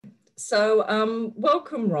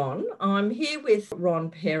Welcome, Ron. I'm here with Ron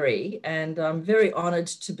Perry, and I'm very honoured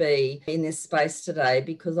to be in this space today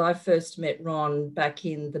because I first met Ron back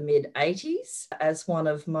in the mid-80s as one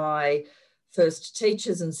of my first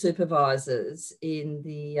teachers and supervisors in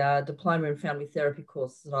the Diploma in Family Therapy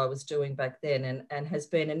course that I was doing back then, and has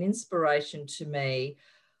been an inspiration to me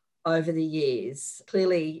over the years.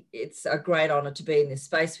 Clearly, it's a great honour to be in this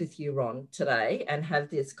space with you, Ron, today and have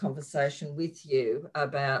this conversation with you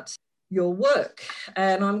about your work.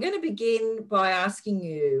 And I'm going to begin by asking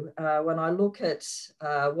you, when I look at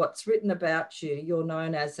what's written about you, you're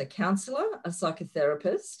known as a counsellor, a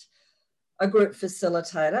psychotherapist, a group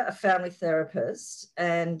facilitator, a family therapist,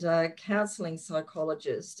 and a counselling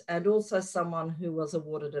psychologist, and also someone who was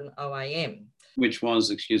awarded an OAM. Which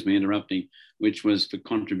was, excuse me interrupting, which was for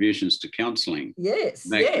contributions to counselling. Yes.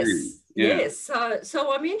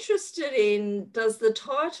 So I'm interested in, does the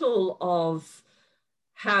title of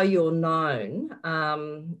how you're known,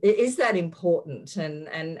 is that important,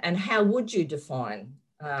 and how would you define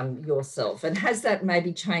yourself, and has that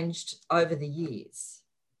maybe changed over the years?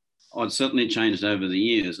 Oh, it's certainly changed over the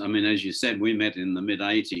years. I mean, as you said, we met in the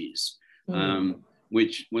mid-80s,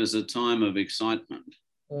 which was a time of excitement.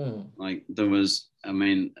 Like there was, I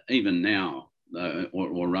mean, even now,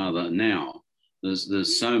 or rather now,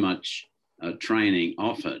 there's so much training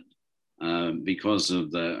offered because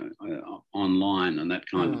of the online and that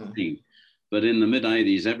kind of thing. But in the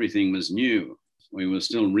mid-80s, everything was new. We were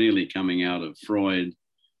still really coming out of Freud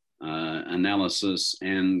analysis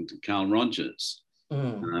and Carl Rogers,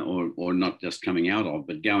 or not just coming out of,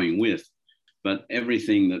 but going with. But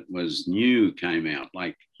everything that was new came out.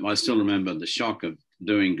 Like, I still remember the shock of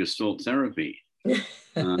doing Gestalt therapy.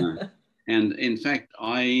 And in fact,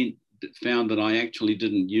 I found that I actually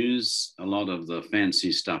didn't use a lot of the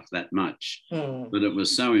fancy stuff that much, but it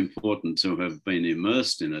was so important to have been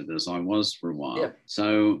immersed in it as I was for a while. Yep.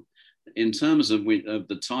 So in terms of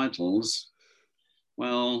the titles,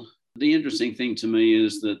 well, the interesting thing to me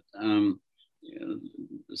is that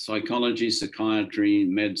psychology, psychiatry,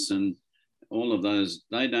 medicine, all of those,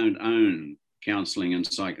 they don't own counselling and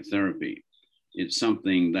psychotherapy. It's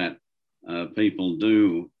something that people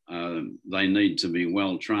do. They need to be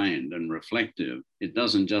well trained and reflective. It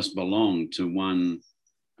doesn't just belong to one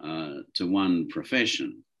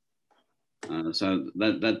profession. So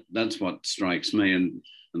that's what strikes me, and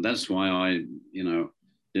that's why I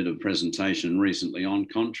did a presentation recently on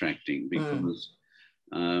contracting, because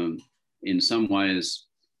in some ways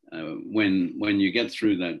when you get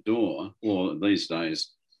through that door, or these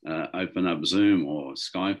days open up Zoom or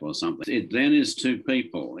Skype or something, it then is two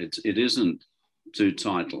people. It isn't two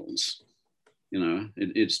titles,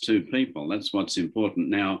 it's two people. That's what's important.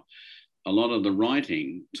 Now, a lot of the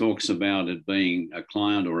writing talks about it being a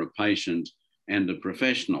client or a patient and a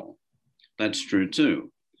professional. That's true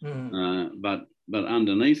too. But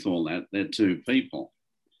underneath all that, they're two people.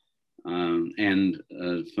 And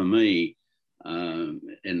for me, and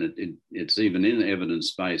it's even in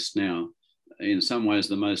evidence-based now, in some ways,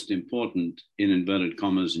 the most important, in inverted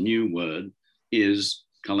commas, new word is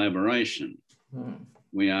collaboration.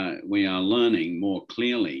 We are learning more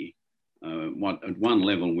clearly what at one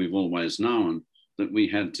level we've always known, that we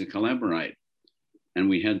had to collaborate and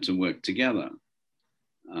we had to work together.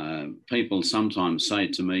 People sometimes say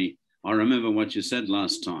to me, I remember what you said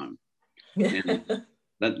last time. And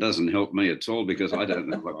that doesn't help me at all, because I don't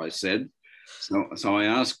know what I said. So I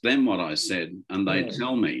ask them what I said, and they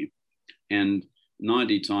tell me. And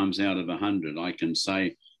 90 times out of 100, I can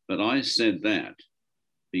say, but I said that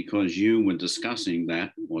because you were discussing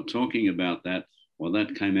that or talking about that, or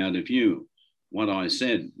that came out of you. What I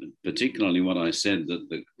said, particularly what I said that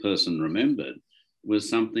the person remembered, was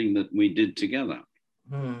something that we did together.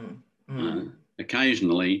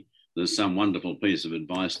 Occasionally, there's some wonderful piece of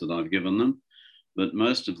advice that I've given them, but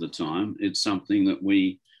most of the time, it's something that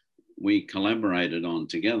we collaborated on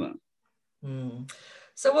together.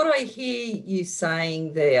 So what I hear you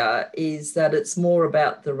saying there is that it's more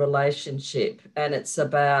about the relationship, and it's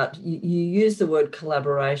about, you use the word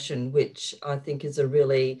collaboration, which I think is a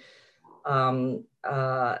really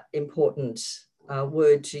important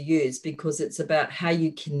word to use, because it's about how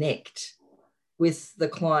you connect with the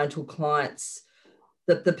client or clients,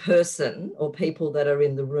 the person or people that are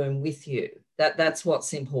in the room with you. That's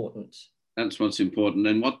what's important. That's what's important,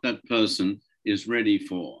 and what that person is ready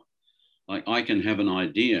for. Like, I can have an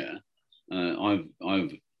idea. I've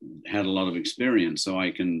had a lot of experience, so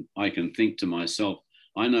I can think to myself,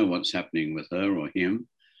 I know what's happening with her or him,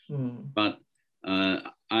 but I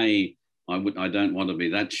don't want to be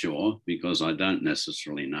that sure, because I don't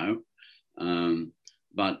necessarily know.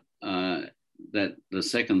 But that the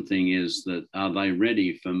second thing is that, are they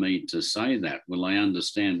ready for me to say that? Will they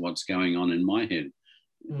understand what's going on in my head?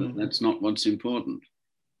 That's not what's important.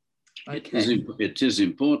 Okay. It is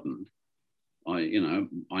important. I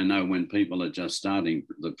know when people are just starting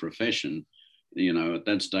the profession, at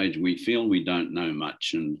that stage we feel we don't know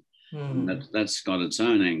much, and that's got its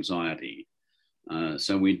own anxiety.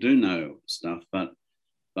 So we do know stuff, but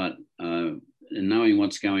knowing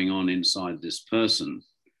what's going on inside this person.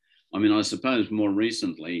 I mean, I suppose more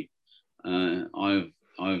recently,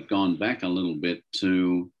 I've gone back a little bit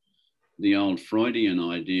to the old Freudian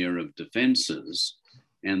idea of defenses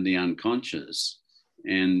and the unconscious,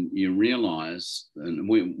 and you realise, and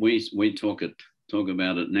we talk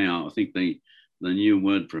about it now. I think the new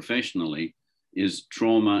word professionally is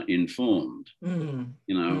trauma informed.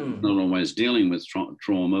 Not always dealing with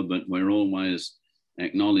trauma, but we're always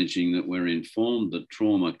acknowledging that we're informed that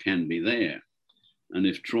trauma can be there. And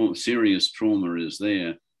if serious trauma is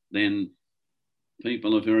there, then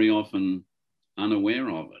people are very often unaware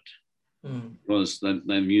of it because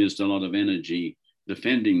they've used a lot of energy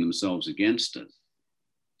defending themselves against it.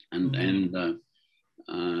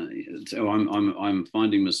 So I'm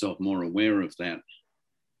finding myself more aware of that.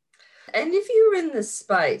 And if you're in the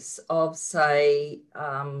space of, say,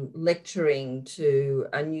 lecturing to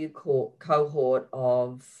a new cohort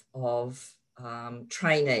of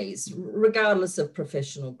trainees, regardless of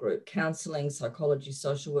professional group, counselling, psychology,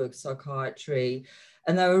 social work, psychiatry,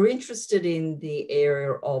 and they were interested in the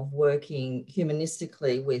area of working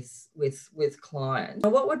humanistically with clients,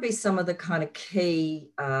 what would be some of the kind of key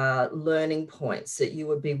learning points that you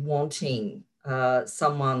would be wanting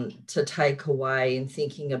someone to take away in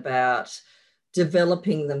thinking about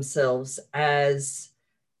developing themselves as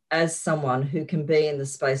someone who can be in the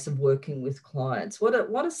space of working with clients? What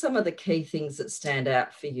are some of the key things that stand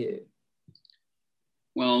out for you?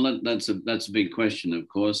 Well, that's a big question, of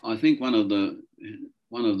course. I think one of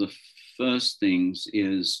the first things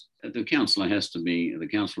is the counsellor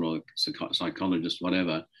or psychologist,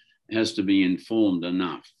 whatever, has to be informed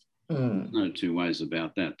enough. No two ways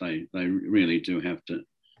about that. They really do have to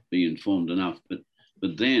be informed enough. But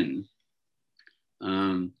then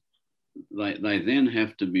they then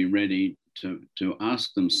have to be ready to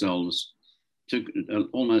ask themselves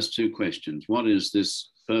almost two questions. What is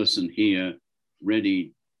this person here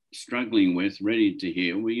struggling with, ready to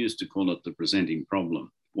hear? We used to call it the presenting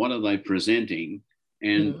problem. What are they presenting?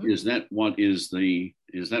 And is that what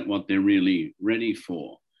they're really ready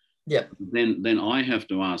for? Yeah. Then I have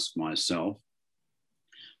to ask myself,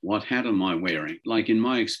 what hat am I wearing? Like in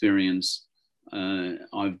my experience,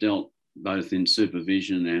 I've dealt both in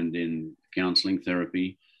supervision and in counselling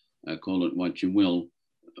therapy, call it what you will,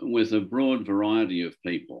 with a broad variety of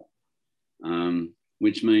people,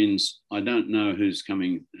 which means I don't know who is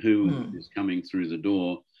coming through the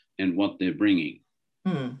door and what they're bringing.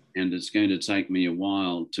 And it's going to take me a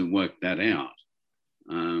while to work that out.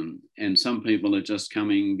 And some people are just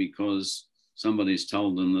coming because somebody's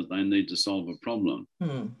told them that they need to solve a problem.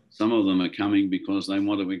 Some of them are coming because they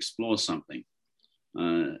want to explore something.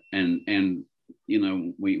 And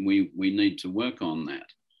we need to work on that.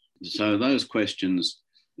 So those questions,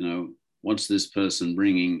 what's this person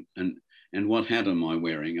bringing, and what hat am I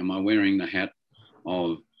wearing? Am I wearing the hat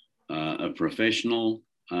of a professional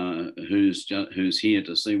who's here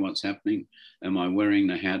to see what's happening? Am I wearing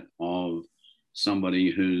the hat of somebody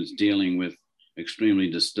who's dealing with extremely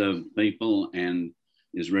disturbed people and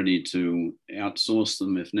is ready to outsource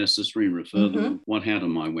them if necessary, refer them? What hat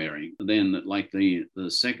am I wearing? Then, like the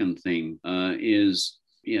second thing is,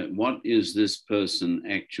 what is this person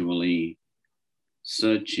actually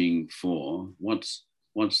searching for? What's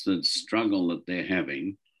the struggle that they're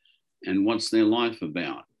having, and what's their life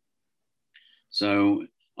about? So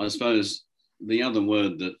I suppose the other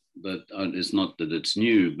word that is not that it's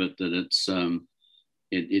new, but that it's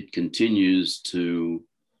it continues to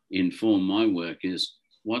inform my work is,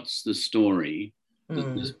 what's the story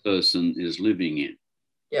that this person is living in?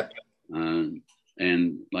 Yep.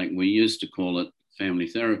 And like we used to call it family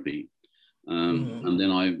therapy. And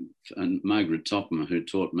then Margaret Topham, who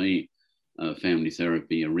taught me family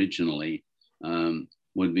therapy originally,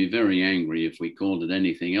 would be very angry if we called it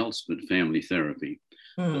anything else but family therapy.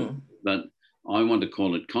 But I want to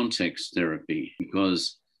call it context therapy,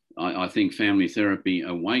 because I think family therapy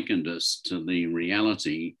awakened us to the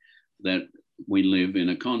reality that we live in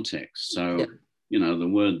a context. So, the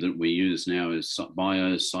word that we use now is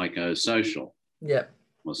biopsychosocial. Yep.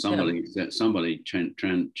 Well, somebody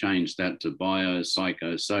changed that to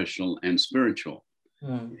biopsychosocial and spiritual.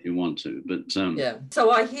 if you want to. But yeah.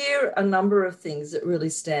 So I hear a number of things that really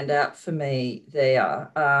stand out for me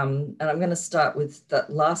there, and I'm going to start with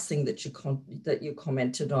that last thing that you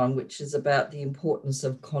commented on, which is about the importance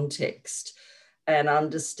of context and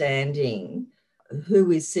understanding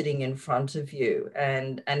who is sitting in front of you,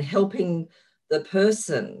 and helping the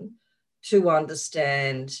person to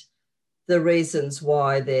understand the reasons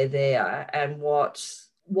why they're there, and what's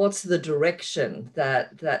the direction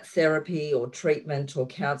that therapy or treatment or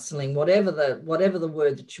counselling, whatever the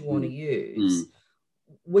word that you want to use,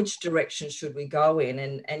 which direction should we go in?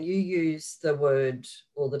 And you use the word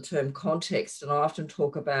or the term context, and I often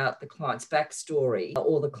talk about the client's backstory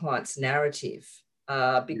or the client's narrative,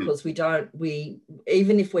 because we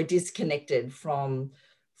even if we're disconnected from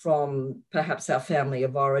perhaps our family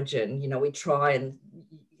of origin, we try and,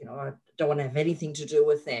 I don't want to have anything to do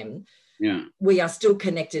with them. Yeah. We are still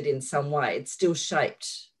connected in some way. It's still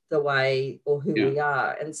shaped the way or who we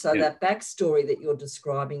are. And so that backstory that you're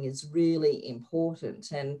describing is really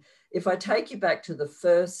important. And if I take you back to the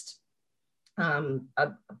first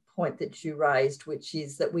a point that you raised, which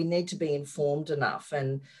is that we need to be informed enough,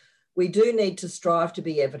 and we do need to strive to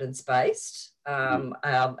be evidence-based.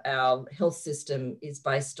 Our health system is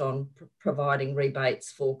based on providing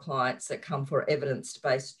rebates for clients that come for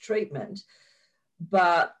evidence-based treatment.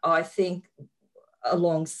 But I think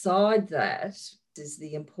alongside that is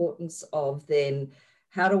the importance of then,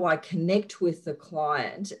 how do I connect with the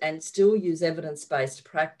client and still use evidence-based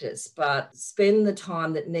practice, but spend the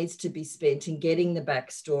time that needs to be spent in getting the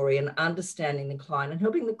backstory and understanding the client and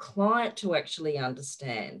helping the client to actually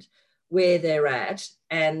understand where they're at,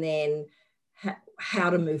 and then how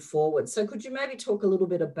to move forward. So could you maybe talk a little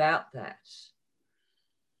bit about that?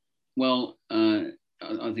 Well,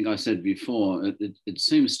 I think I said before, it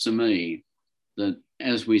seems to me that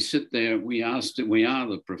as we sit there, we are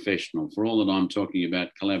the professional. For all that I'm talking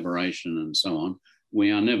about collaboration and so on,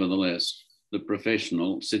 we are nevertheless the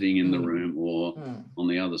professional sitting in the room or on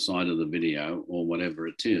the other side of the video or whatever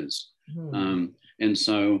it is. And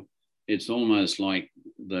so it's almost like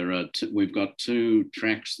we've got two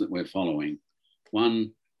tracks that we're following.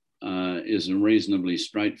 One is a reasonably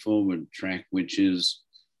straightforward track, which is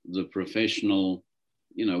the professional.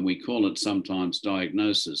 We call it sometimes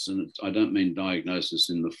diagnosis, and I don't mean diagnosis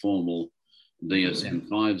in the formal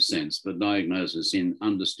DSM-5 sense, but diagnosis in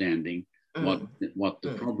understanding what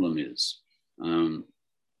the problem is. And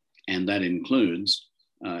that includes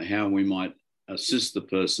how we might assist the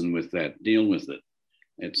person with that, deal with it,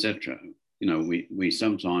 etc. We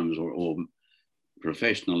sometimes, or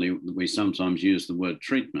professionally, we sometimes use the word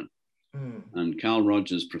treatment. And Carl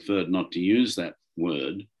Rogers preferred not to use that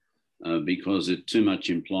word because it too much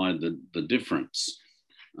implied the difference.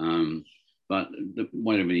 But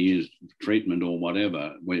whatever you use, treatment or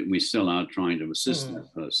whatever, we still are trying to assist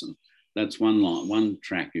that person. That's one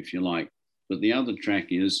track, if you like. But the other track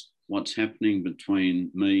is what's happening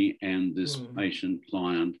between me and this patient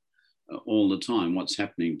client all the time. What's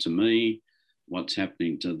happening to me? What's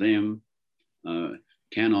happening to them?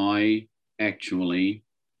 Can I actually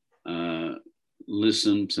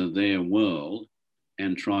listen to their world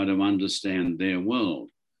and try to understand their world?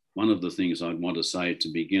 One of the things I'd want to say to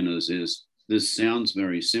beginners is, this sounds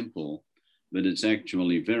very simple, but it's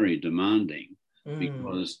actually very demanding,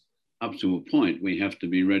 because up to a point, we have to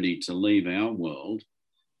be ready to leave our world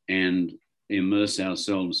and immerse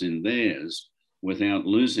ourselves in theirs without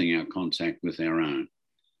losing our contact with our own.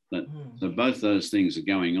 So both those things are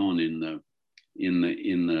going on in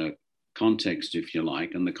the context, if you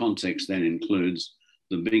like, and the context then includes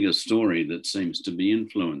the bigger story that seems to be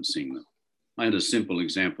influencing them. I had a simple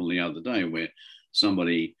example the other day where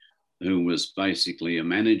somebody who was basically a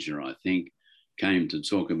manager, I think, came to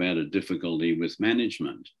talk about a difficulty with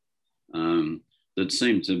management that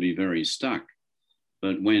seemed to be very stuck.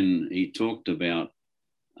 But when he talked about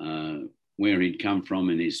where he'd come from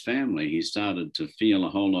in his family, he started to feel a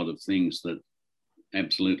whole lot of things that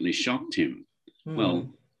absolutely shocked him. Well,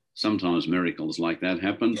 sometimes miracles like that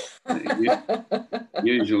happen.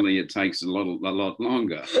 Usually it takes a lot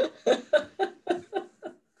longer.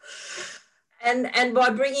 And by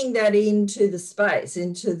bringing that into the space,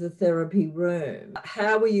 into the therapy room,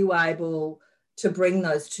 how were you able to bring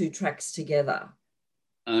those two tracks together?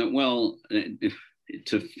 Well,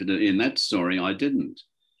 in that story, I didn't.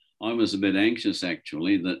 I was a bit anxious,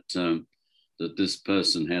 actually, that this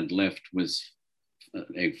person had left with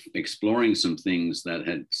exploring some things that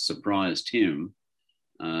had surprised him.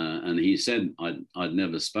 And he said I'd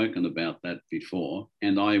never spoken about that before.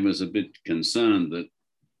 And I was a bit concerned that,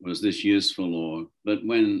 was this useful? But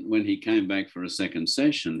when he came back for a second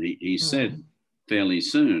session, he said fairly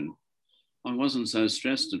soon, I wasn't so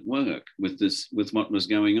stressed at work with what was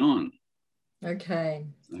going on. Okay.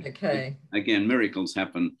 Okay. Again, miracles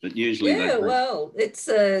happen, but usually they Yeah, don't. well,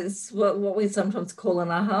 it's what we sometimes call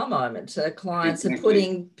an aha moment. Clients are Exactly.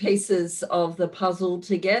 putting pieces of the puzzle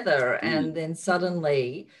together, and then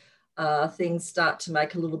suddenly things start to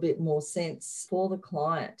make a little bit more sense for the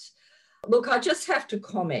client. Look, I just have to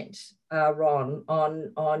comment, Ron,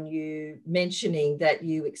 on you mentioning that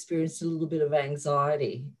you experienced a little bit of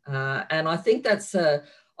anxiety, and I think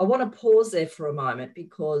I want to pause there for a moment,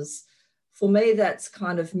 because for me, that's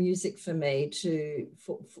kind of music for me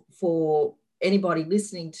for anybody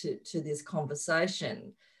listening to this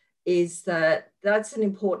conversation, is that's an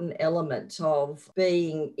important element of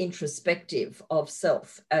being introspective of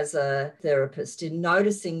self as a therapist, in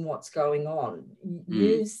noticing what's going on.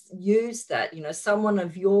 Use that, someone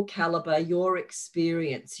of your caliber, your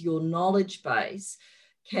experience, your knowledge base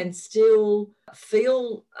can still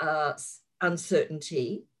feel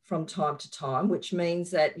uncertainty from time to time, which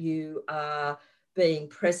means that you are being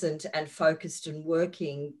present and focused and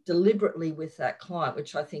working deliberately with that client,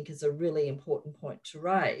 which I think is a really important point to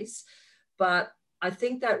raise. But I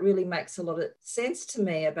think that really makes a lot of sense to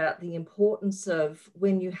me about the importance of,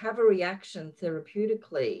 when you have a reaction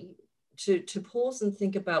therapeutically, to pause and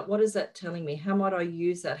think about, what is that telling me? How might I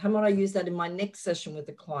use that? How might I use that in my next session with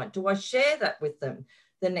the client? Do I share that with them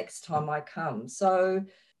the next time I come? So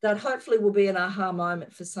that hopefully will be an aha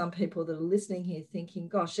moment for some people that are listening here, thinking,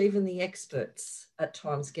 gosh, even the experts at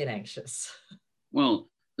times get anxious. Well,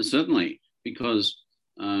 certainly, because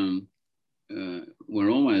we're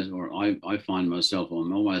always, or I find myself,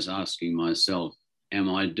 I'm always asking myself, am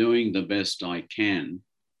I doing the best I can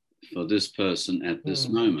for this person at this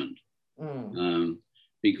moment?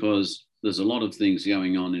 Because there's a lot of things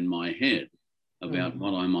going on in my head about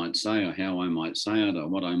what I might say, or how I might say it, or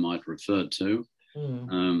what I might refer to.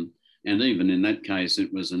 And even in that case,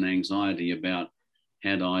 it was an anxiety about,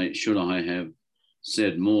 should I have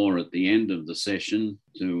said more at the end of the session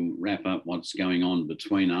to wrap up what's going on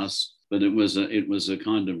between us. But it was a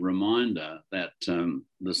kind of reminder that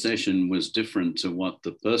the session was different to what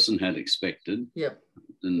the person had expected.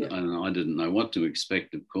 And I didn't know what to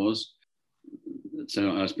expect, of course.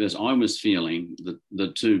 So I suppose I was feeling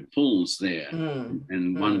the two pulls there,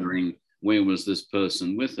 and wondering, where was this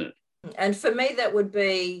person with it? And for me, that would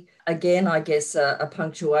be, again, I guess, a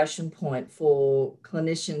punctuation point for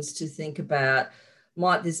clinicians to think about,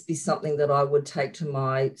 might this be something that I would take to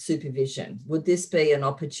my supervision? Would this be an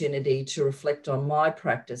opportunity to reflect on my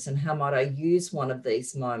practice, and how might I use one of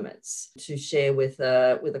these moments to share with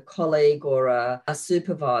a colleague or a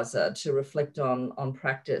supervisor to reflect on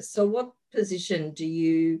practice? So what position do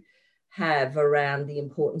you have around the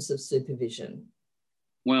importance of supervision?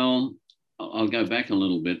 Well, I'll go back a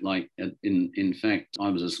little bit. Like, in fact, I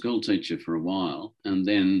was a school teacher for a while, and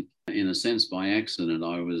then, in a sense, by accident,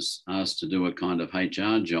 I was asked to do a kind of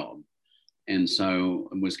HR job. And so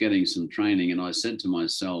I was getting some training, and I said to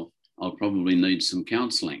myself, I'll probably need some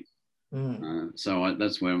counselling. So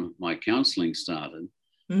that's where my counselling started.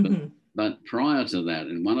 But prior to that,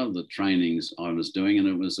 in one of the trainings I was doing, and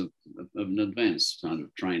it was an advanced kind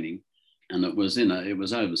of training, and it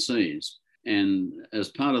was overseas. And as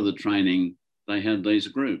part of the training, they had these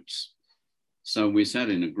groups. So we sat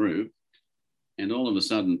in a group, and all of a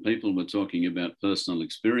sudden people were talking about personal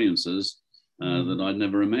experiences that I'd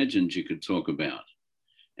never imagined you could talk about.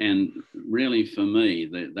 And really, for me,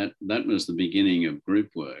 that was the beginning of group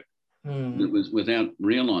work. It was, without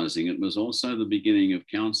realizing, it was also the beginning of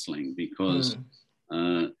counselling, because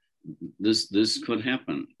this could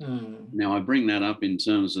happen. Now, I bring that up in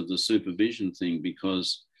terms of the supervision thing,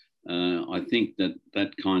 because I think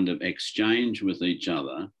that kind of exchange with each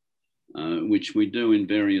other, which we do in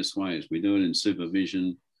various ways. We do it in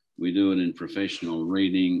supervision, we do it in professional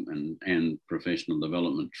reading and professional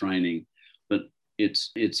development training, but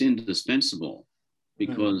it's indispensable,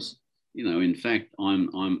 because in fact,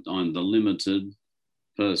 I'm the limited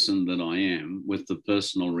person that I am, with the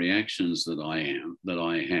personal reactions that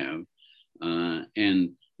I have,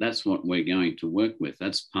 and that's what we're going to work with.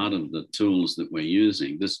 That's part of the tools that we're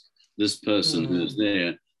using. This person who's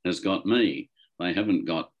there has got me. They haven't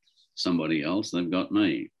got somebody else. They've got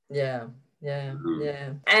me. Yeah.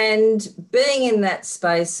 And being in that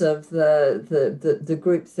space of the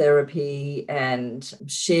group therapy and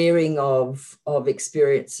sharing of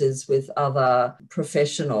experiences with other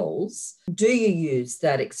professionals, do you use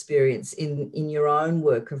that experience in your own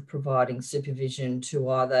work of providing supervision to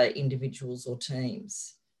either individuals or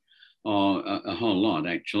teams? Oh, a whole lot,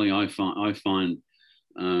 actually. I find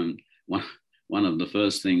one of the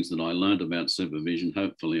first things that I learned about supervision,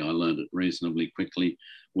 hopefully I learned it reasonably quickly,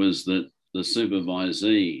 was that the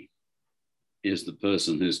supervisee is the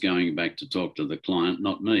person who's going back to talk to the client,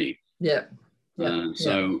 not me. Yeah.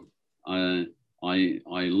 So I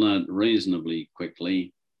learned reasonably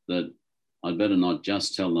quickly that I'd better not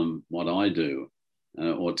just tell them what I do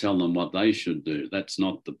or tell them what they should do. That's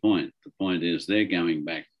not the point. The point is they're going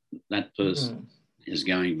back, that person is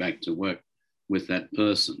going back to work with that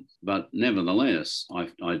person. But nevertheless,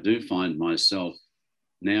 I do find myself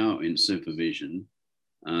now in supervision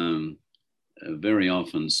very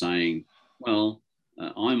often saying, well,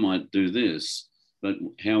 I might do this, but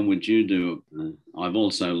how would you do it? I've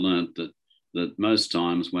also learnt that most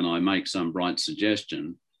times when I make some bright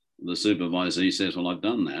suggestion, the supervisee says, well, I've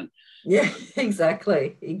done that. Yeah,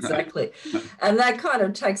 exactly. And that kind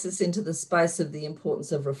of takes us into the space of the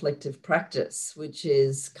importance of reflective practice, which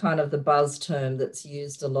is kind of the buzz term that's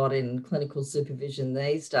used a lot in clinical supervision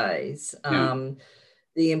these days.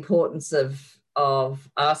 The importance of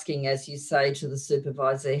asking, as you say, to the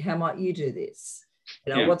supervisee, how might you do this?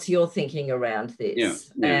 You know, what's your thinking around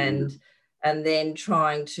this? And then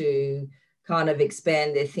trying to kind of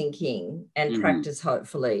expand their thinking and practice,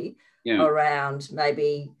 hopefully, around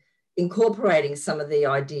maybe incorporating some of the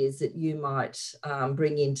ideas that you might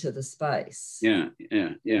bring into the space. Yeah.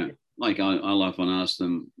 Like I'll often ask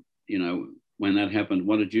them, you know, when that happened,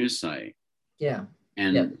 what did you say? Yeah.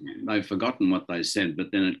 And they've forgotten what they said,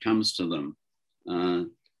 but then it comes to them.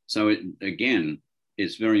 So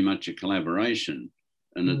it's very much a collaboration,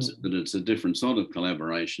 and it's a different sort of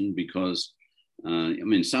collaboration because, I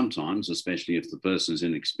mean, sometimes, especially if the person's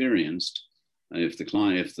inexperienced, if the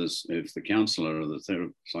client, if the counsellor or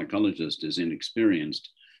the psychologist is inexperienced,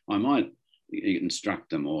 I might instruct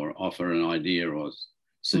them or offer an idea or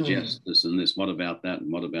suggest this and this. What about that?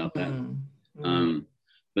 And what about that?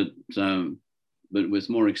 But with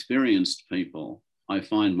more experienced people, I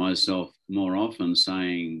find myself more often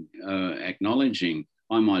saying, acknowledging,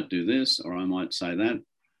 I might do this or I might say that.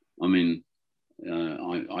 I mean,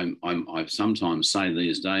 I sometimes say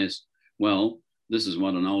these days, well, this is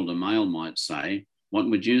what an older male might say. What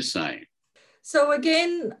would you say? So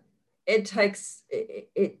again, it takes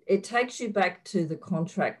you back to the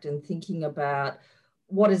contract and thinking about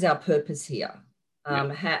what is our purpose here.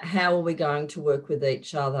 How are we going to work with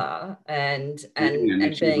each other and being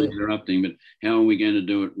interrupting, but how are we going to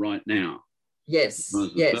do it right now? Yes.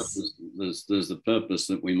 There's the purpose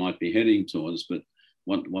that we might be heading towards, but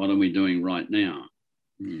what are we doing right now?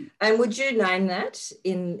 And would you name that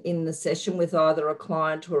in the session with either a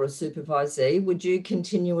client or a supervisee? Would you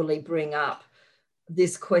continually bring up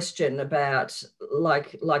this question about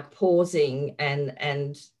like pausing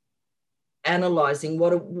and analysing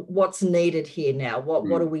what's needed here now?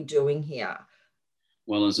 What are we doing here?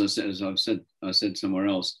 Well, as I said somewhere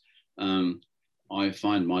else, I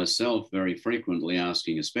find myself very frequently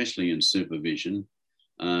asking, especially in supervision,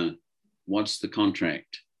 what's the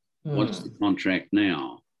contract? What's the contract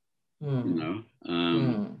now? You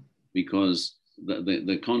know, because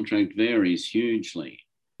the contract varies hugely.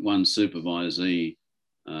 One supervisee,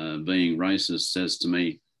 being racist, says to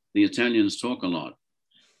me, the Italians talk a lot,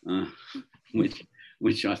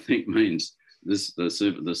 which I think means the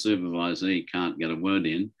supervisee can't get a word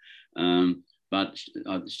in. But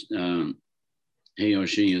he or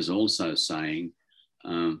she is also saying,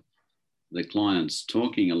 the client's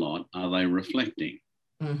talking a lot, are they reflecting?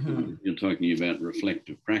 You're talking about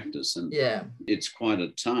reflective practice, and it's quite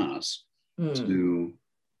a task to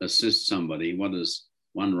assist somebody. What is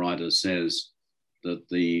one writer says that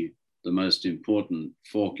the most important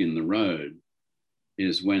fork in the road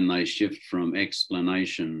is when they shift from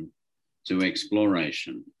explanation to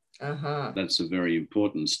exploration. That's a very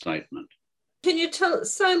important statement. Can you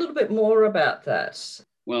say a little bit more about that?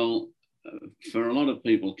 Well, for a lot of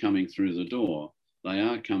people coming through the door, they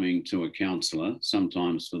are coming to a counsellor,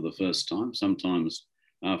 sometimes for the first time, sometimes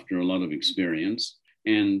after a lot of experience,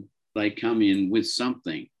 and they come in with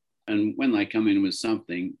something. And when they come in with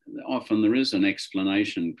something, often there is an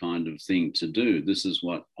explanation kind of thing to do. This is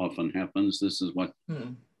what often happens. This is what,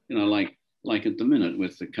 you know, like at the minute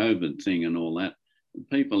with the COVID thing and all that,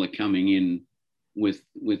 people are coming in with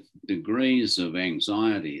degrees of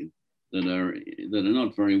anxiety that are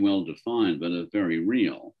not very well defined, but are very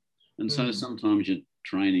real. And so sometimes you're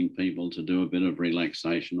training people to do a bit of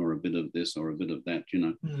relaxation or a bit of this or a bit of that, you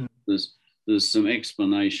know. There's some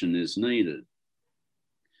explanation is needed.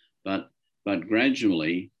 But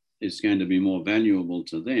gradually it's going to be more valuable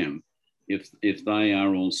to them if they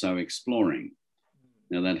are also exploring.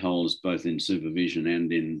 Now that holds both in supervision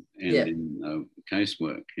and in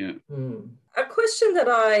casework. A question that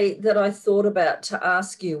I thought about to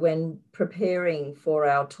ask you when preparing for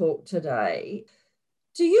our talk today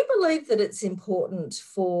Do you believe that it's important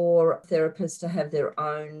for therapists to have their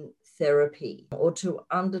own therapy or to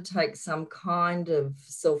undertake some kind of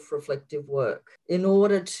self-reflective work in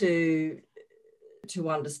order to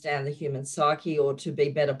understand the human psyche or to be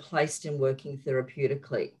better placed in working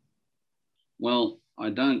therapeutically? Well, I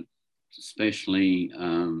don't especially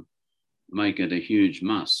make it a huge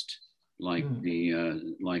must like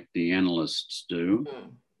the analysts do.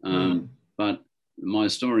 But my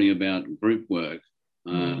story about group work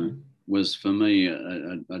was for me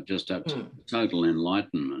just a total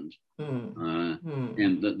enlightenment,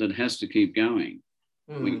 and that has to keep going.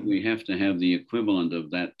 We have to have the equivalent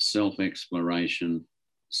of that self-exploration,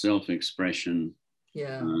 self-expression,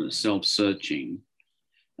 self-searching.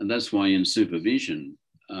 And that's why in supervision,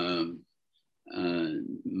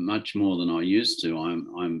 much more than I used to,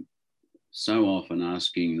 I'm so often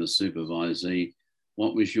asking the supervisee,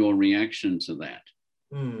 what was your reaction to that?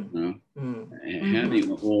 You know? How do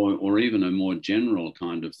you, or even a more general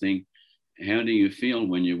kind of thing, how do you feel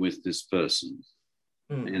when you're with this person?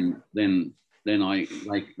 And then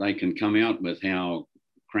they can come out with how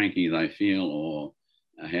cranky they feel or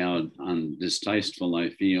how distasteful they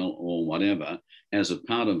feel or whatever as a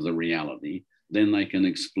part of the reality. Then they can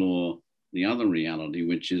explore the other reality,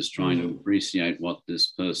 which is trying to appreciate what this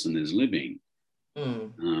person is living.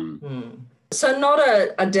 So not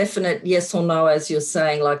a definite yes or no, as you're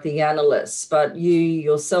saying, like the analysts, but you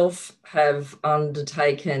yourself have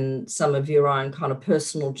undertaken some of your own kind of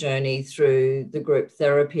personal journey through the group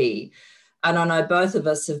therapy. And I know both of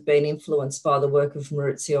us have been influenced by the work of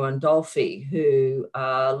Maurizio Andolfi, who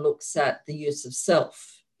looks at the use of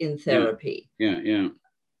self in therapy. Yeah.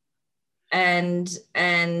 And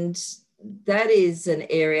that is an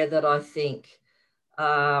area that I think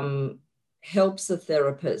helps the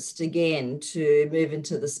therapist, again, to move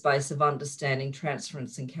into the space of understanding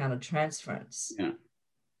transference and countertransference. Yeah.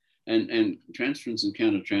 And transference and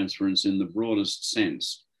countertransference in the broadest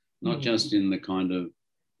sense, not just in the kind of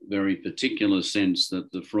very particular sense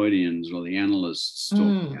that the Freudians or the analysts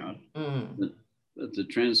talk about. But the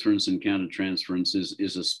transference and countertransference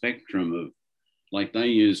is a spectrum of, like they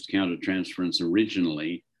used countertransference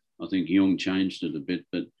originally. I think Jung changed it a bit,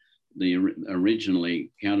 but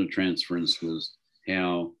originally countertransference was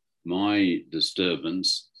how my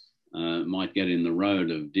disturbance might get in the road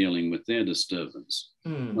of dealing with their disturbance.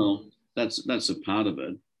 Well, that's a part of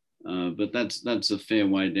it, but that's a fair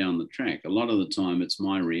way down the track. A lot of the time, it's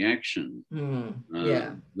my reaction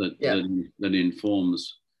that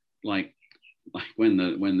informs, like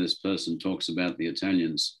when this person talks about the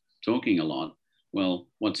Italians talking a lot. Well,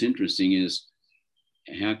 what's interesting is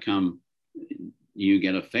how come you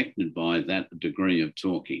get affected by that degree of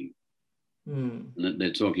talking. And that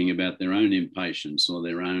they're talking about their own impatience or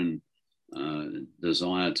their own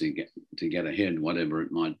desire to get ahead, whatever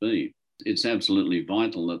it might be. It's absolutely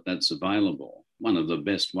vital that that's available. One of the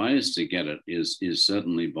best ways to get it is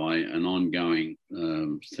certainly by an ongoing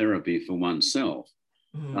therapy for oneself.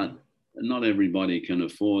 But not everybody can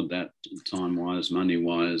afford that time-wise,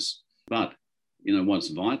 money-wise. But, you know, what's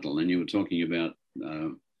vital, and you were talking about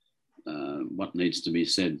what needs to be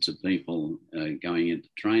said to people going into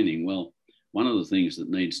training. Well, one of the things that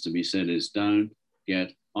needs to be said is don't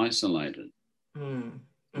get isolated,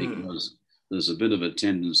 because there's a bit of a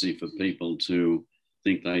tendency for people to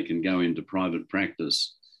think they can go into private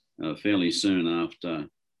practice fairly soon after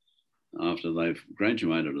they've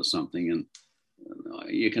graduated or something. And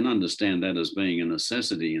you can understand that as being a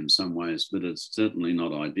necessity in some ways, but it's certainly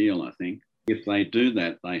not ideal, I think. If they do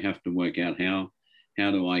that, they have to work out how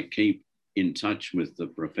do I keep in touch with the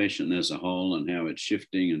profession as a whole and how it's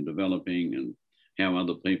shifting and developing and how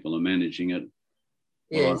other people are managing it.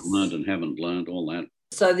 What I've learned and haven't learned, all that.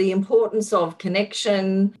 So the importance of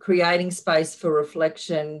connection, creating space for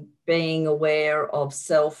reflection, being aware of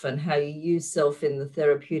self and how you use self in the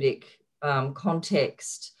therapeutic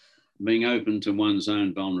context. Being open to one's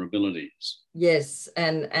own vulnerabilities. Yes,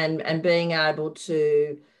 and being able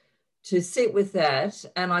to sit with that,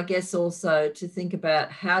 and I guess also to think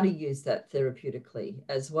about how to use that therapeutically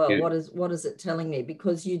as well. Yeah. What is it telling me?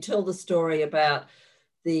 Because you tell the story about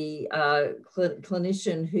the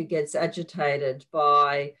clinician who gets agitated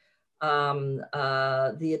by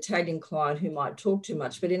the Italian client who might talk too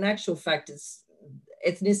much, but in actual fact,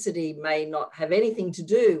 ethnicity may not have anything to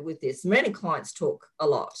do with this. Many clients talk a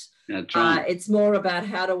lot. That's right. It's more about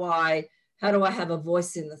how do I how do I have a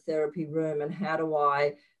voice in the therapy room, and how do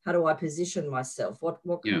I position myself?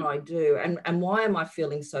 What can I do? And why am I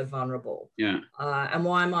feeling so vulnerable? Yeah. And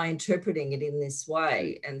why am I interpreting it in this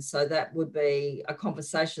way? And so that would be a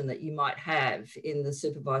conversation that you might have in the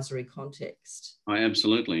supervisory context.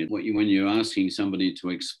 Absolutely. When you're asking somebody to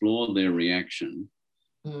explore their reaction,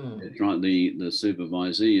 the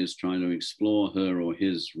supervisee is trying to explore her or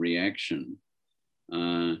his reaction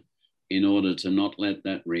in order to not let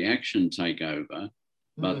that reaction take over.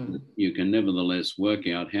 But you can nevertheless work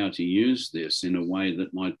out how to use this in a way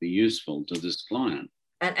that might be useful to this client.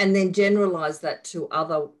 And then generalize that to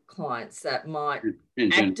other clients that might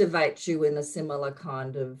activate you in a similar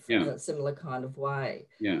kind of way.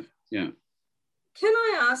 Yeah, yeah. Can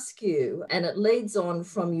I ask you, and it leads on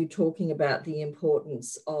from you talking about the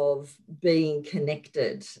importance of being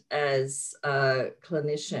connected as a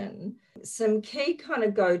clinician, some key kind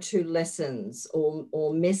of go-to lessons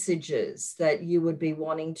or messages that you would be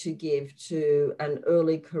wanting to give to an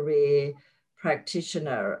early career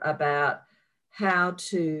practitioner about how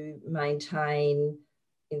to maintain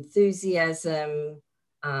enthusiasm,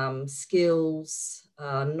 skills,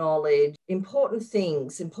 knowledge, important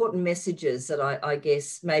things, important messages that I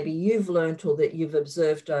guess maybe you've learnt or that you've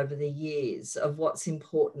observed over the years of what's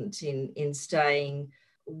important in staying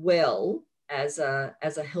well as a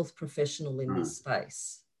health professional in this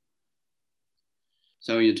space.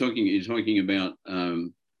 So you're talking about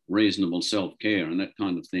reasonable self-care and that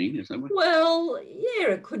kind of thing, is that what? Well, yeah,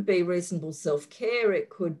 it could be reasonable self-care. It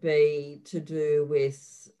could be to do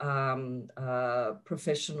with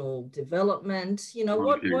professional development. You know,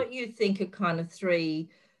 what you think are kind of three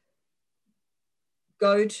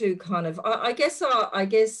go-to kind of, I guess,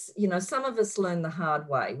 you know, some of us learn the hard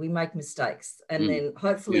way. We make mistakes, and then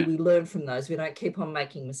hopefully we learn from those. We don't keep on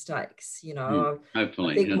making mistakes, you know.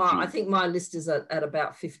 Hopefully. I think my list is at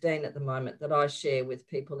about 15 at the moment that I share with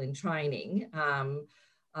people in training. So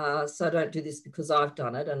I don't do this because I've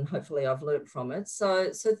done it, and hopefully I've learned from it. So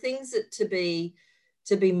things that to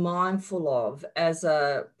be mindful of as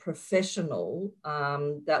a professional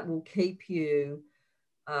that will keep you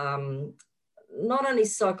not only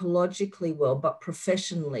psychologically well, but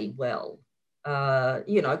professionally well,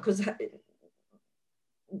 you know, because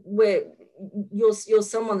you're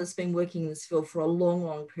someone that's been working in this field for a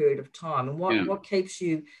long period of time. And what keeps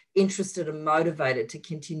you interested and motivated to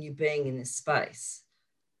continue being in this space?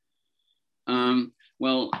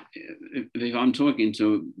 Well, if I'm talking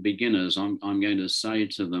to beginners, I'm going to say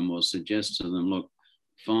to them or suggest to them, look,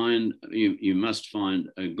 you must find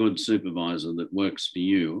a good supervisor that works for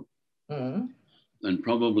you. And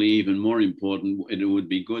probably even more important, it would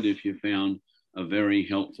be good if you found a very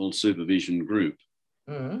helpful supervision group,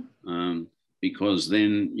 because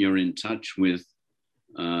then you're in touch with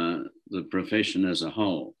the profession as a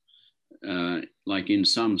whole. Like in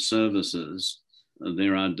some services,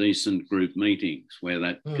 there are decent group meetings where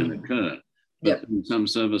that can occur, but in some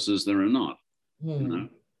services there are not. You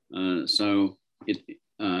know? So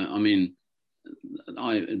I mean,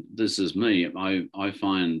 this is me. I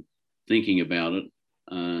find thinking about it,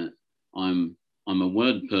 I'm a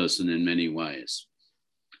word person in many ways.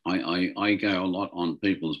 I go a lot on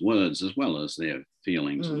people's words as well as their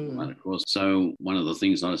feelings, of course. So one of the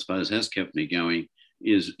things I suppose has kept me going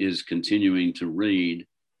is continuing to read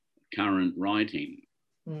current writing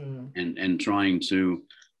and trying to.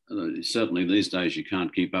 Certainly these days you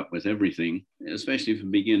can't keep up with everything, especially for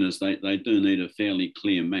beginners. They do need a fairly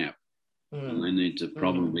clear map, and they need to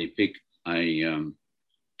probably pick an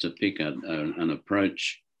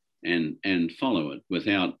approach and follow it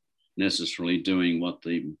without necessarily doing what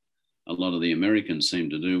a lot of the Americans seem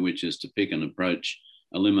to do, which is to pick an approach,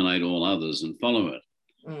 eliminate all others and follow it.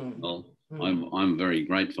 Well, I'm very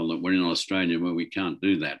grateful that we're in Australia where we can't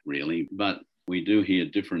do that really, but we do hear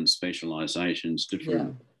different specializations,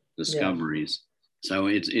 different discoveries. So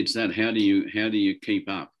it's that how do you keep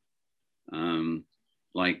up?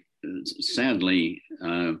 Like sadly,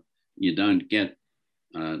 you don't get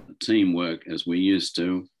teamwork as we used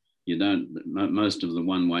to. You don't. Most of the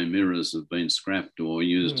one-way mirrors have been scrapped or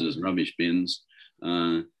used as rubbish bins,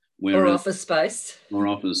 or office space.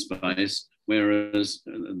 Whereas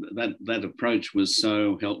that approach was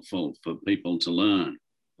so helpful for people to learn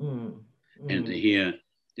and to hear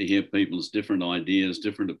people's different ideas,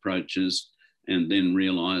 different approaches, and then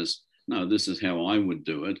realize, no, this is how I would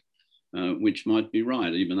do it, which might be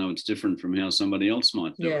right, even though it's different from how somebody else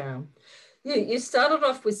might do it. You started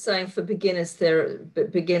off with saying for beginner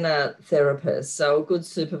therapists, so a good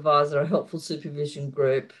supervisor, a helpful supervision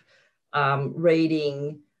group,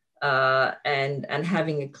 reading and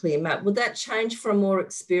having a clear map. Would that change for a more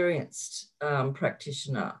experienced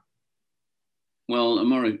practitioner? Well, a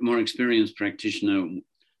more experienced practitioner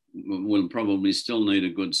will probably still need a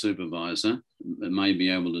good supervisor. It may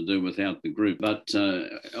be able to do without the group, but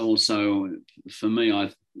also for me, I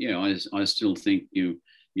still think you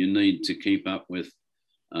need to keep up with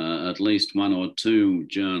at least one or two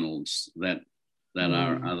journals that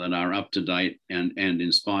are up to date and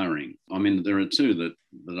inspiring. I mean, there are two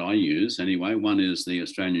that I use anyway. One is the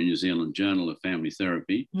Australian New Zealand Journal of Family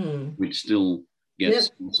Therapy, which still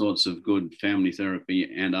gets all sorts of good family therapy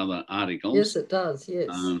and other articles. Yes, it does. Yes.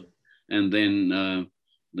 And then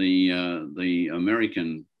the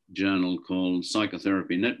American journal called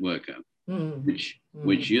Psychotherapy Networker,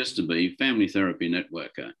 which used to be Family Therapy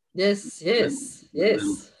Networker. Yes.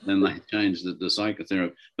 Then they changed it to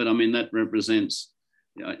psychotherapy. But I mean, that represents,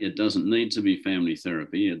 it doesn't need to be family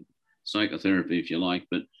therapy, psychotherapy if you like,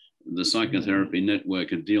 but the Psychotherapy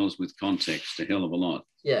Networker deals with context a hell of a lot.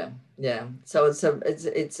 Yeah. So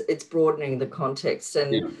it's broadening the context,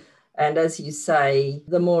 and as you say,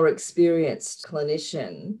 the more experienced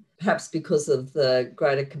clinician, perhaps because of the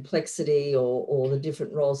greater complexity or the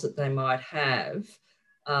different roles that they might have,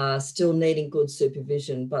 still needing good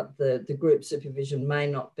supervision, but the group supervision may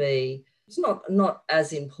not be. It's not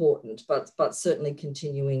as important, but certainly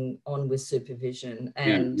continuing on with supervision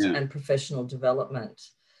and professional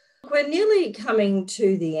development. We're nearly coming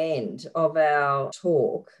to the end of our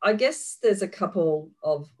talk. I guess there's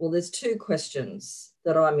there's two questions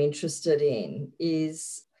that I'm interested in.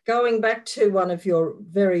 Is going back to one of your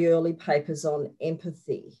very early papers on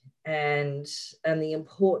empathy and the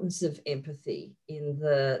importance of empathy in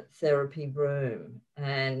the therapy room,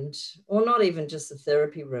 or not even just the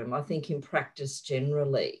therapy room, I think in practice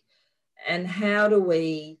generally. And how do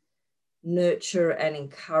we nurture and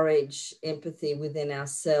encourage empathy within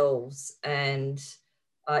ourselves? And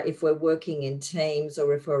if we're working in teams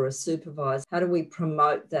or if we're a supervisor, how do we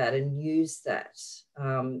promote that and use that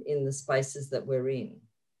in the spaces that we're in?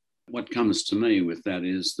 What comes to me with that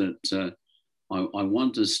is that I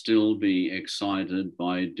want to still be excited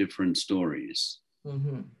by different stories.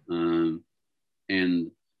 And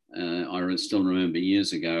I still remember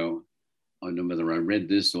years ago, I don't know whether I read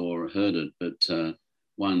this or heard it, but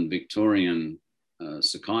one Victorian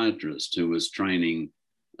psychiatrist who was training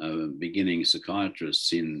beginning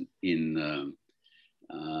psychiatrists in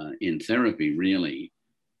therapy, really,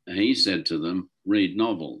 he said to them, read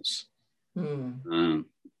novels.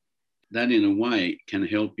 That in a way can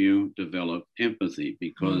help you develop empathy,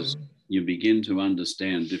 because you begin to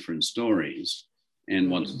understand different stories.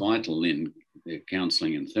 And what's vital in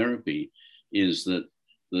counselling and therapy is that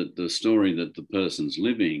the story that the person's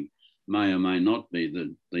living may or may not be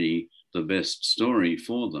the best story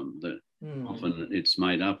for them. That often it's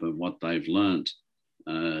made up of what they've learnt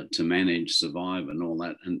to manage, survive, and all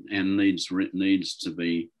that, and needs to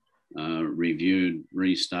be reviewed,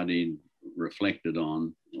 restudied, reflected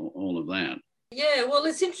on, all of that. Yeah, well,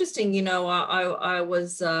 it's interesting. You know, I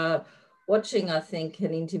was watching, I think,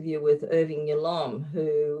 an interview with Irving Yalom,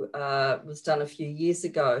 who was done a few years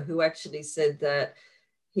ago, who actually said that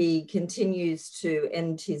he continues to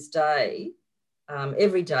end his day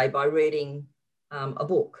every day by reading a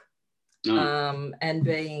book and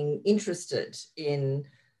being interested in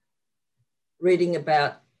reading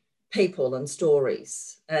about people and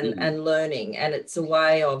stories and learning. And it's a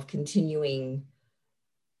way of continuing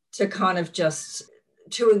to kind of just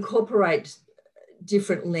to incorporate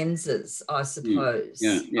different lenses, I suppose,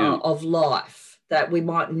 of life that we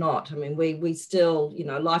might not. I mean, we still, you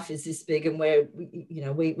know, life is this big and we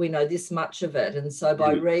know this much of it. And so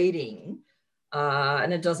by reading,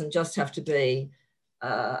 and it doesn't just have to be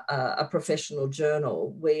a professional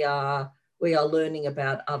journal, we are learning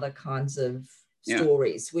about other kinds of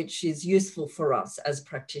stories, which is useful for us as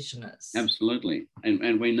practitioners. Absolutely.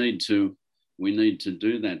 And we need to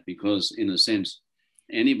do that, because in a sense,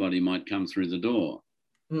 anybody might come through the door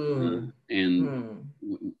and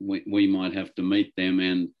we might have to meet them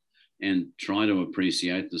and try to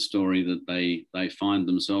appreciate the story that they find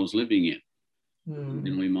themselves living in.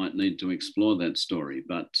 And we might need to explore that story.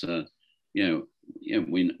 But, we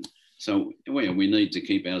need to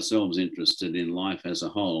keep ourselves interested in life as a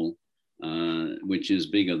whole, which is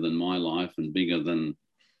bigger than my life and bigger than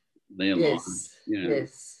their life.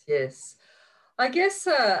 Yes. I guess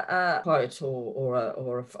a quote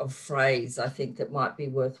or a phrase I think that might be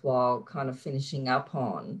worthwhile kind of finishing up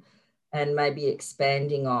on and maybe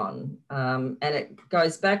expanding on. And it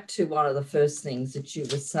goes back to one of the first things that you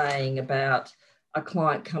were saying about a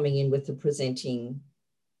client coming in with a presenting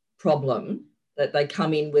problem, that they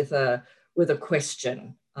come in with a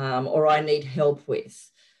question or I need help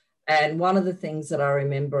with. And one of the things that I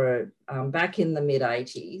remember back in the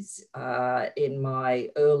mid-80s, in my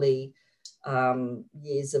early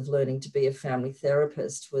years of learning to be a family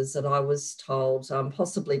therapist, was that I was told,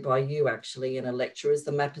 possibly by you actually in a lecture, is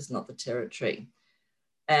the map is not the territory.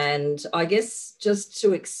 And I guess just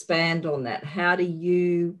to expand on that, how do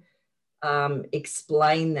you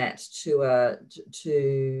explain that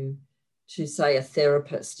to say a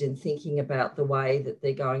therapist in thinking about the way that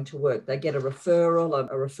they're going to work? They get a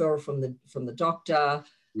referral from the doctor.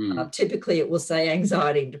 Typically, it will say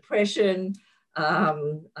anxiety and depression.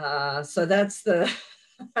 So that's the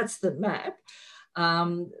that's the map.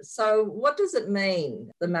 So what does it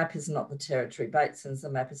mean? The map is not the territory. Bateson's the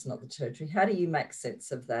map is not the territory. How do you make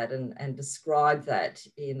sense of that and describe that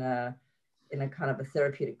in a kind of a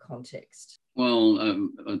therapeutic context? Well,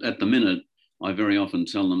 at the minute, I very often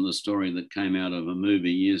tell them the story that came out of a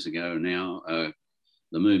movie years ago now.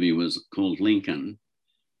 The movie was called Lincoln.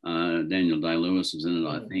 Daniel Day-Lewis was in it,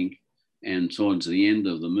 I think. And towards the end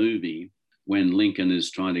of the movie, when Lincoln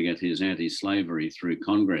is trying to get his anti-slavery through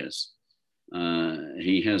Congress,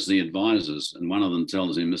 he has the advisors, and one of them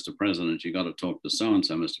tells him, Mr. President, you got to talk to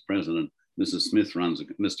so-and-so, Mr. President. Mrs. Smith runs,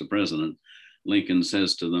 Mr. President. Lincoln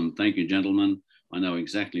says to them, thank you, gentlemen. I know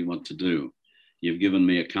exactly what to do. You've given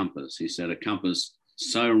me a compass. He said, a compass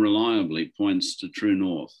so reliably points to true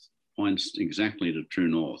north, points exactly to true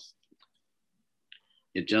north.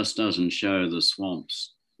 It just doesn't show the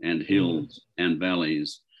swamps and hills and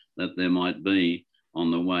valleys that there might be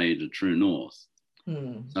on the way to true north.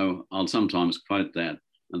 So I'll sometimes quote that,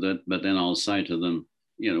 but then I'll say to them,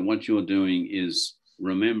 you know, what you're doing is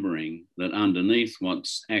remembering that underneath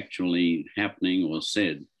what's actually happening or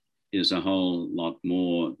said is a whole lot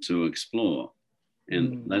more to explore.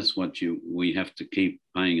 And that's what we have to keep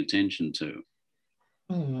paying attention to.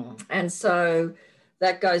 And so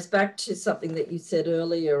that goes back to something that you said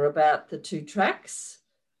earlier about the two tracks,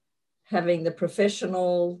 having the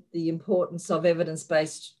professional, the importance of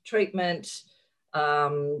evidence-based treatment,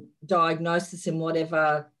 diagnosis in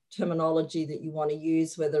whatever terminology that you want to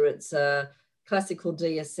use, whether it's a classical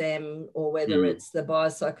DSM or whether it's the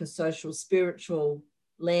biopsychosocial spiritual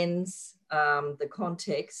lens, the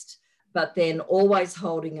context, but then always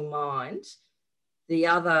holding in mind the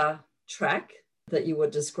other track that you were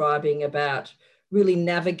describing about really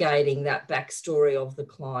navigating that backstory of the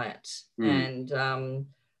client and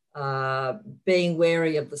being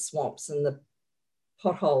wary of the swamps and the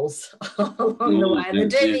potholes along the way and the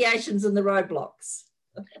deviations and the roadblocks.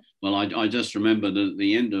 Well, I just remembered at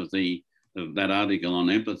the end of that article on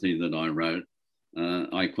empathy that I wrote,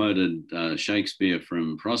 I quoted Shakespeare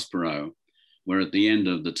from Prospero, where at the end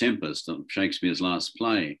of The Tempest, Shakespeare's last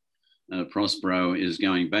play, Prospero is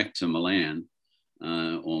going back to Milan,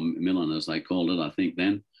 or Milan as they called it, I think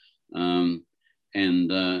then, and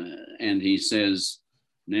he says,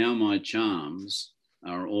 now my charms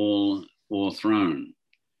are all o'erthrown,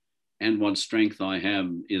 and what strength I have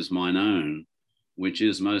is mine own, which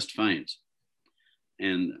is most faint.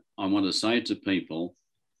 And I want to say to people,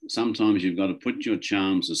 sometimes you've got to put your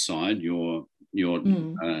charms aside, your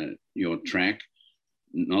track,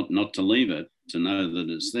 not to leave it, to know that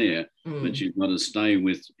it's there, but you've got to stay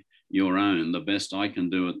with your own. The best I can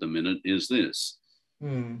do at the minute is this.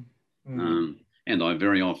 And I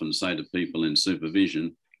very often say to people in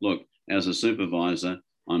supervision, look, as a supervisor,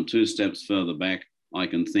 I'm 2 steps further back. I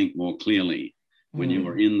can think more clearly. When you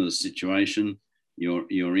are in the situation,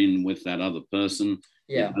 you're in with that other person.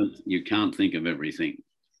 You can't think of everything.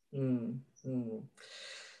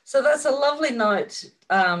 So that's a lovely note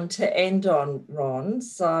to end on, Ron.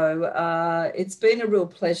 So it's been a real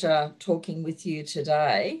pleasure talking with you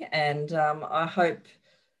today, and I hope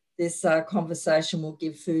this conversation will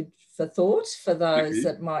give food for thought for those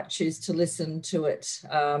that might choose to listen to it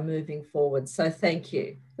moving forward. So thank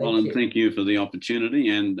you. Thank you for the opportunity,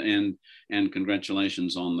 and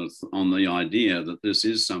congratulations on the idea that this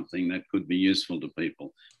is something that could be useful to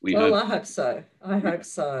people. I hope so. I hope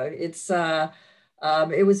so.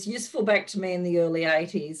 It was useful back to me in the early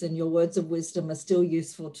 80s, and your words of wisdom are still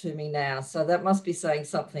useful to me now. So that must be saying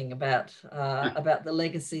something about the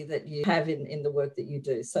legacy that you have in the work that you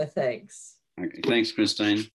do. So thanks. Okay. Thanks, Christine.